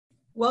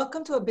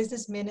Welcome to a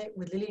Business Minute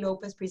with Lily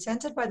Lopez,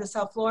 presented by the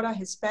South Florida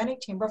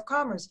Hispanic Chamber of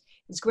Commerce.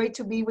 It's great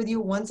to be with you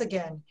once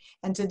again.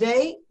 And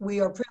today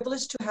we are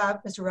privileged to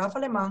have Mr. Ralph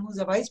Aleman, who's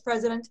the Vice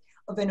President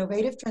of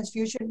Innovative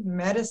Transfusion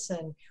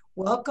Medicine.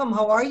 Welcome.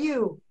 How are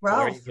you,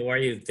 Ralph? How are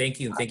you? Thank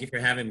you. Thank you for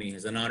having me.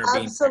 It's an honor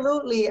being here.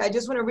 Absolutely. I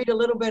just want to read a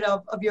little bit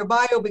of your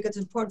bio because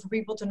it's important for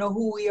people to know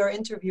who we are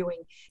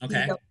interviewing.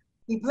 Okay.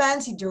 He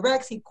plans, he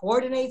directs, he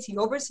coordinates, he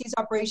oversees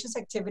operations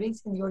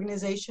activities in the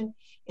organization,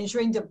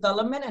 ensuring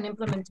development and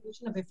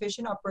implementation of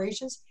efficient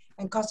operations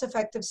and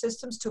cost-effective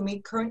systems to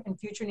meet current and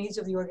future needs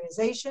of the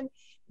organization,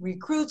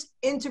 recruits,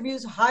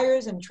 interviews,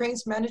 hires, and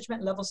trains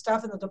management-level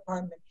staff in the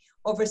department,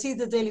 oversees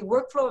the daily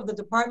workflow of the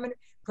department,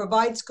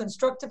 provides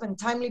constructive and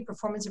timely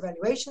performance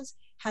evaluations,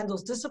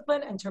 handles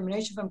discipline and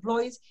termination of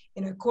employees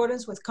in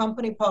accordance with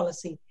company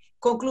policy.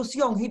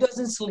 Conclusion, he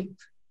doesn't sleep.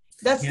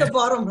 That's the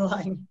bottom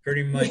line.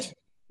 Pretty much.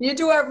 You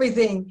do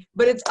everything,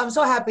 but I'm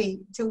so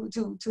happy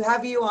to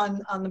have you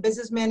on the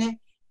Business Minute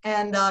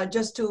and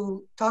just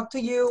to talk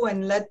to you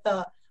and let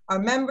our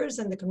members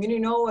and the community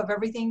know of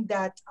everything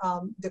that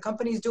the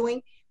company is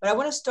doing. But I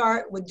want to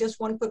start with just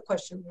one quick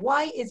question.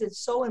 Why is it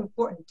so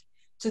important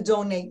to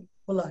donate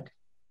blood?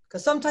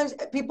 Because sometimes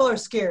people are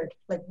scared,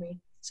 like me.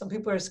 Some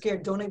people are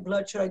scared, donate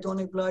blood, should I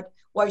donate blood?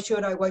 Why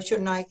should I, why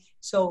shouldn't I?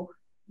 So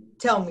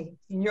tell me,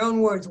 in your own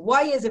words,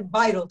 why is it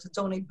vital to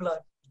donate blood?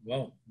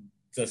 Well,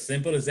 the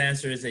simplest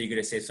answer is that you're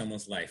going to save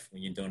someone's life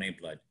when you donate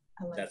blood.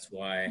 That's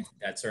why,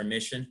 that's our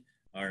mission.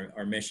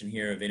 Our mission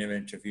here of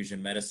Innovative Transfusion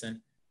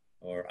Medicine,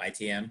 or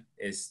ITM,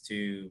 is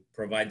to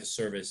provide the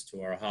service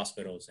to our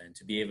hospitals and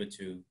to be able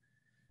to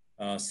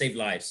save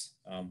lives.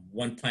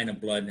 One pint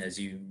of blood, as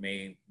you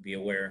may be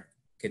aware,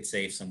 could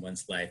save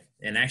someone's life.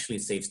 And actually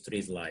it saves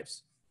 3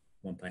 lives,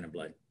 1 pint of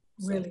blood.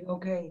 So, really?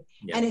 Okay.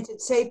 Yeah. And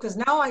it's safe because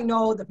now I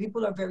know that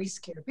people are very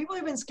scared. People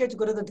have been scared to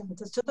go to the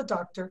dentist, to the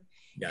doctor.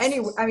 Yes.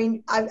 Anyway, I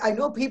mean, I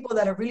know people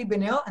that have really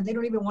been ill and they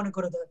don't even want to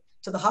go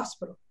to the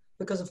hospital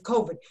because of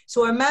COVID.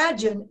 So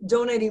imagine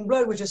donating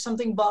blood, which is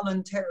something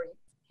voluntary.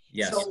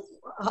 Yes. So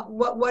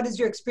what is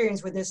your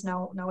experience with this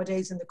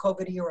nowadays in the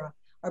COVID era?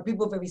 Are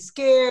people very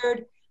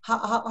scared?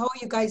 How are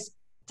you guys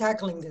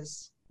tackling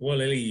this? Well,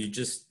 Lily, you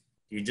just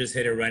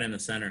hit it right in the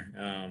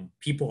center.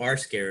 People are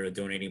scared of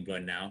donating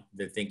blood now.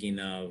 They're thinking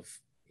of,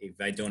 if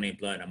I donate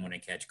blood, I'm going to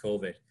catch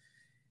COVID.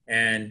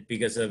 And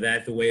because of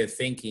that, the way of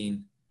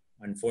thinking,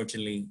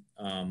 unfortunately,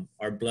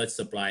 our blood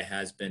supply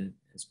has been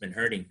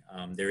hurting.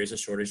 There is a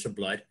shortage of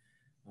blood.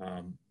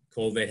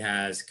 COVID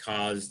has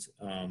caused,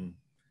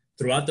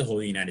 throughout the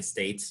whole United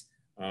States,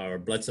 our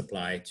blood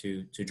supply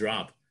to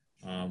drop.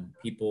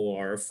 People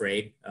are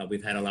afraid.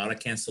 We've had a lot of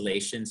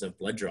cancellations of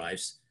blood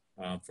drives.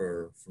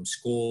 From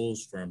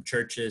schools, from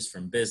churches,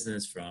 from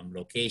business, from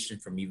location,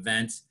 from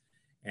events.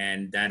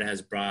 And that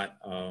has brought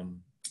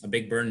a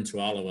big burden to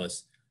all of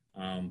us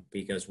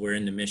because we're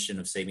in the mission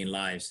of saving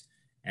lives.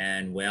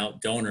 And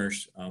without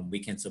donors, we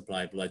can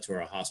supply blood to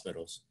our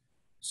hospitals.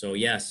 So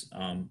yes,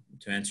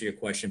 to answer your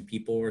question,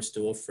 people are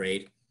still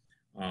afraid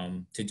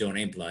to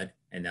donate blood.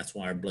 And that's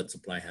why our blood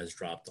supply has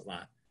dropped a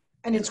lot.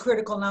 And it's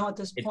critical now at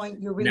this point.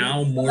 You're really,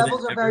 now the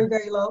levels are very,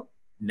 very low.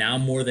 Now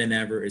more than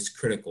ever, it's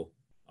critical.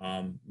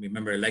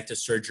 Remember, elective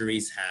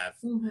surgeries have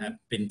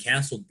been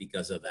canceled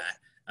because of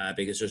that,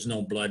 because there's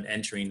no blood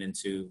entering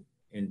into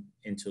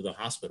the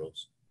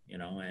hospitals,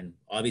 and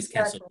all these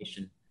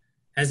cancellation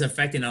has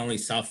affected not only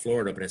South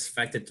Florida, but it's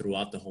affected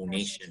throughout the whole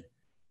nation,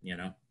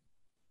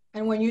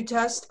 And when you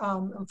test,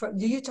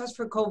 do you test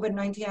for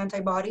COVID-19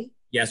 antibody?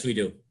 Yes, we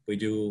do. We're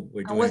doing.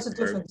 And what's the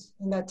difference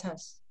in that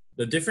test?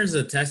 The difference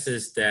of the test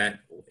is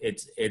that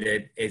it's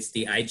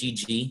the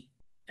IgG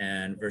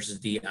and versus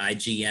the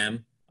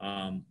IgM.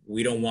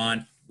 We don't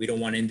want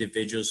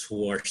individuals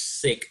who are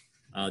sick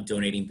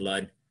donating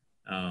blood.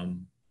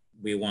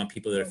 We want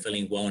people that are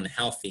feeling well and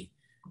healthy.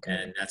 Okay.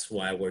 And that's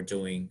why we're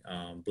doing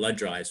blood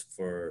drives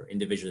for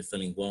individuals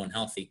feeling well and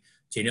healthy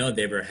to know if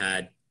they ever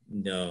had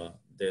the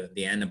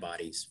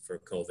antibodies for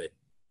COVID.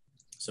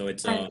 So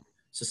it's a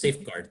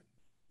safeguard.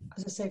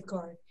 As a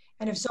safeguard.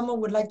 And if someone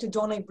would like to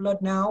donate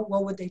blood now,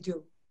 what would they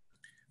do?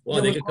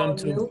 Well, they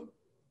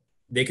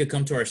could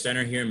come to our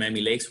center here in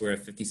Miami Lakes. We're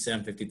at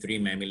 5753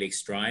 Miami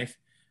Lakes Drive.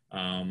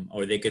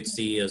 Or they could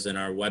see us on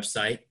our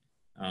website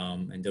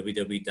and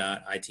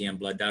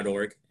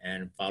www.itmblood.org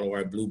and follow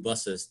our blue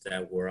buses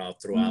that we're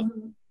out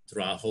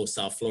throughout whole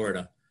South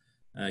Florida.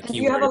 And do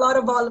you have a lot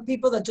of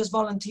people that just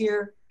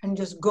volunteer and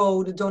just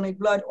go to donate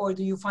blood, or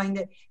do you find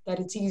that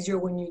it's easier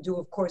when you do,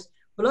 of course,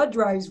 blood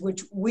drives,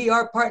 which we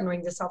are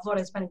partnering, the South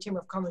Florida Hispanic Chamber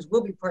of Commerce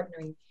will be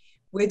partnering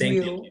with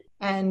you.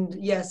 And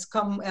yes,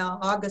 come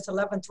August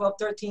 11th, 12th,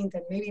 13th,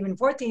 and maybe even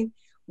 14th,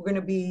 we're going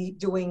to be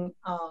doing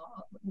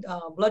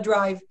blood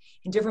drive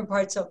in different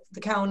parts of the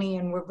county,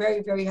 and we're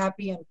very, very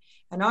happy and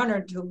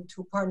honored to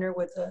partner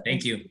with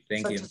Thank you.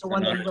 Such as the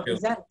one that you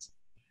represent.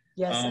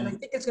 Yes, and I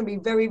think it's going to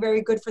be very,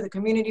 very good for the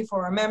community,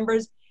 for our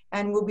members,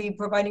 and we'll be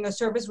providing a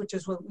service, which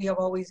is what we have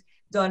always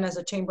done as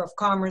a Chamber of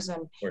Commerce,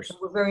 and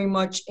we're very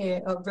much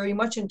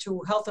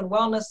into health and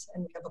wellness,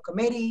 and we have a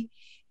committee,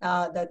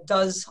 that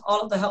does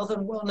all of the health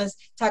and wellness,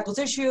 tackles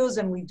issues,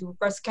 and we do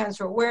Breast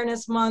Cancer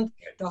Awareness Month,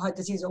 the Heart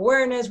Disease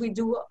Awareness. We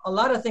do a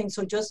lot of things.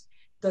 So just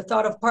the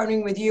thought of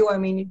partnering with you, I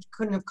mean, it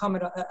couldn't have come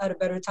at a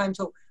better time.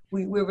 So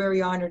we're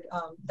very honored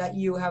that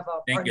you have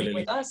partnered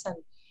with us.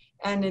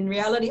 And in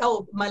reality,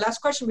 my last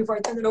question before I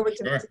turn it over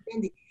to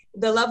Andy.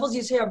 The levels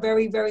you say are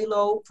very, very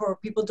low for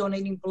people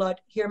donating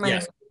blood here in Miami.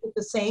 Is it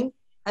the same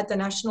at the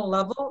national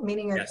level,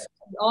 meaning at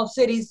all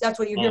cities? That's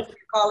what you hear from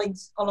your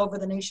colleagues all over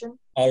the nation?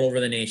 All over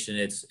the nation,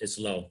 it's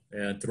low.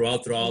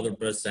 Throughout all the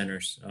blood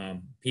centers,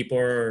 people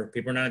are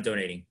not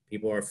donating.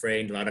 People are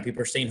afraid. A lot of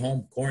people are staying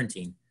home,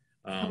 quarantine.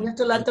 We have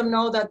to let them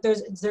know that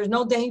there's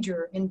no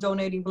danger in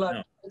donating blood.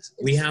 No.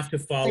 We have to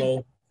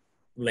follow,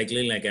 like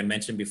I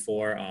mentioned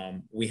before,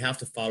 we have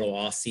to follow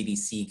all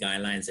CDC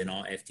guidelines and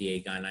all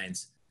FDA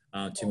guidelines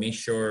to make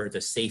sure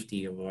the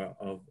safety of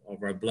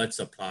our blood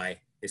supply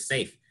is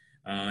safe.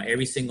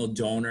 Every single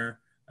donor,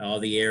 all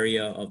the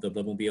area of the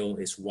bloodmobile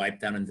is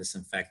wiped out and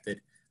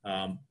disinfected.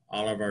 All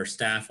of our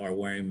staff are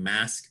wearing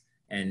masks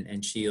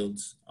and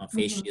shields,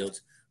 face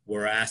shields.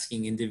 We're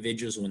asking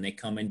individuals when they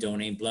come and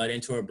donate blood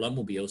into our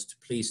bloodmobiles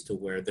to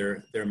wear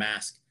their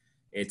mask.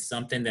 It's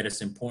something that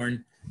is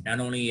important.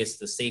 Not only is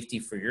the safety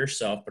for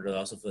yourself, but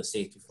also for the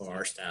safety for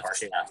our staff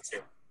too.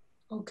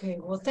 Okay,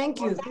 well, thank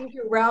you. Thank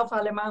you, Ralph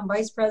Aleman,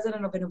 Vice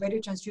President of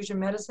Innovative Transfusion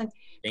Medicine,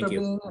 for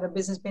being at a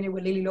business meeting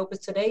with Lily Lopez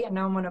today. And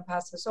now I'm going to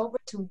pass this over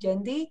to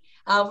Yendi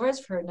Alvarez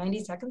for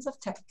 90 Seconds of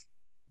Tech.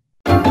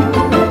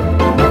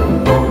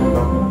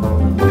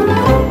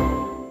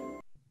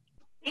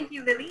 Thank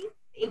you, Lily.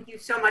 Thank you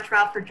so much,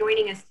 Ralph, for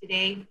joining us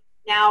today.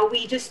 Now,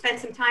 we just spent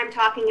some time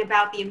talking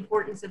about the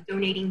importance of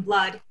donating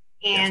blood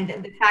and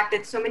the fact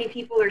that so many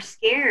people are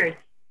scared.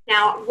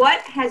 Now,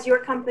 what has your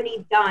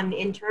company done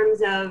in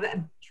terms of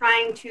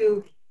trying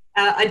to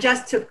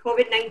adjust to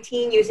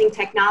COVID-19 using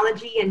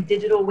technology and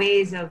digital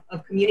ways of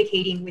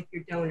communicating with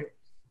your donors?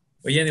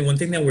 Well, yeah, the one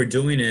thing that we're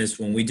doing is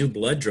when we do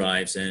blood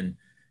drives and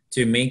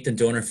to make the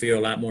donor feel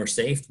a lot more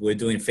safe, we're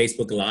doing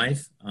Facebook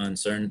Live on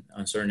certain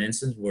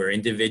instances where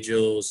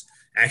individuals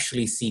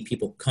actually see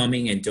people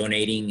coming and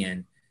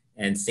donating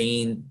and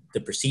seeing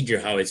the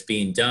procedure, how it's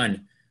being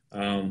done.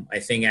 I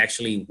think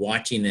actually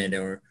watching it,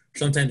 or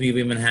sometimes we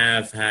even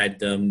have had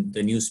the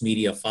news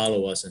media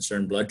follow us on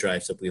certain blood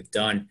drives that we've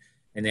done,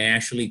 and they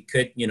actually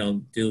could,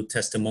 do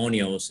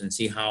testimonials and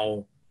see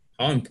how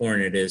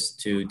important it is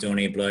to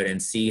donate blood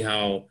and see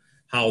how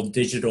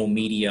digital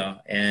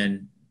media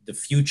and the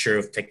future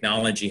of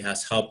technology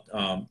has helped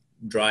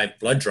drive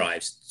blood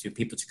drives to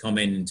people to come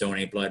in and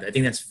donate blood. I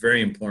think that's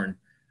very important.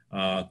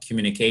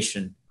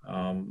 Communication.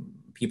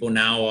 People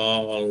now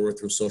all over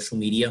through social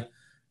media,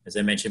 as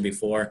I mentioned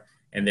before,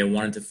 and they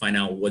wanted to find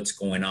out what's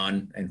going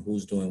on and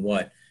who's doing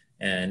what.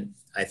 And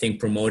I think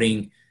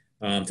promoting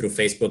through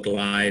Facebook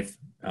Live,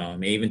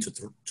 even to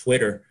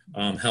Twitter,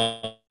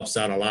 helps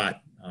out a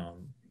lot.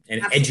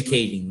 And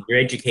Absolutely. You're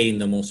educating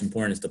the most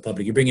important is the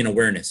public. You're bringing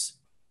awareness.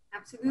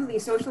 Absolutely.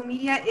 Social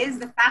media is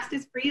the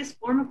fastest, freest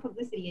form of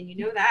publicity, and you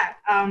know that.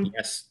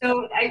 Yes.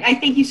 So I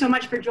thank you so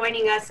much for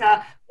joining us.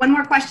 One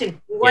more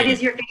question. What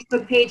is your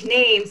Facebook page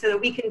name so that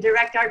we can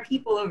direct our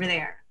people over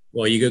there?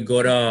 Well, you could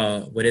go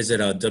to,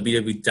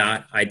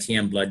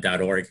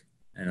 www.itmblood.org,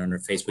 and under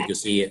Facebook, you'll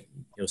see it.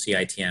 You'll see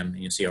ITM, and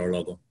you'll see our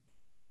logo.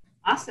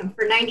 Awesome.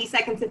 For 90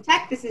 Seconds of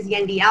Tech, this is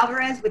Yendi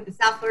Alvarez with the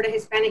South Florida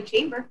Hispanic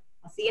Chamber.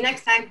 I'll see you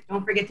next time.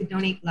 Don't forget to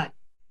donate blood.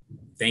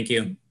 Thank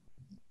you.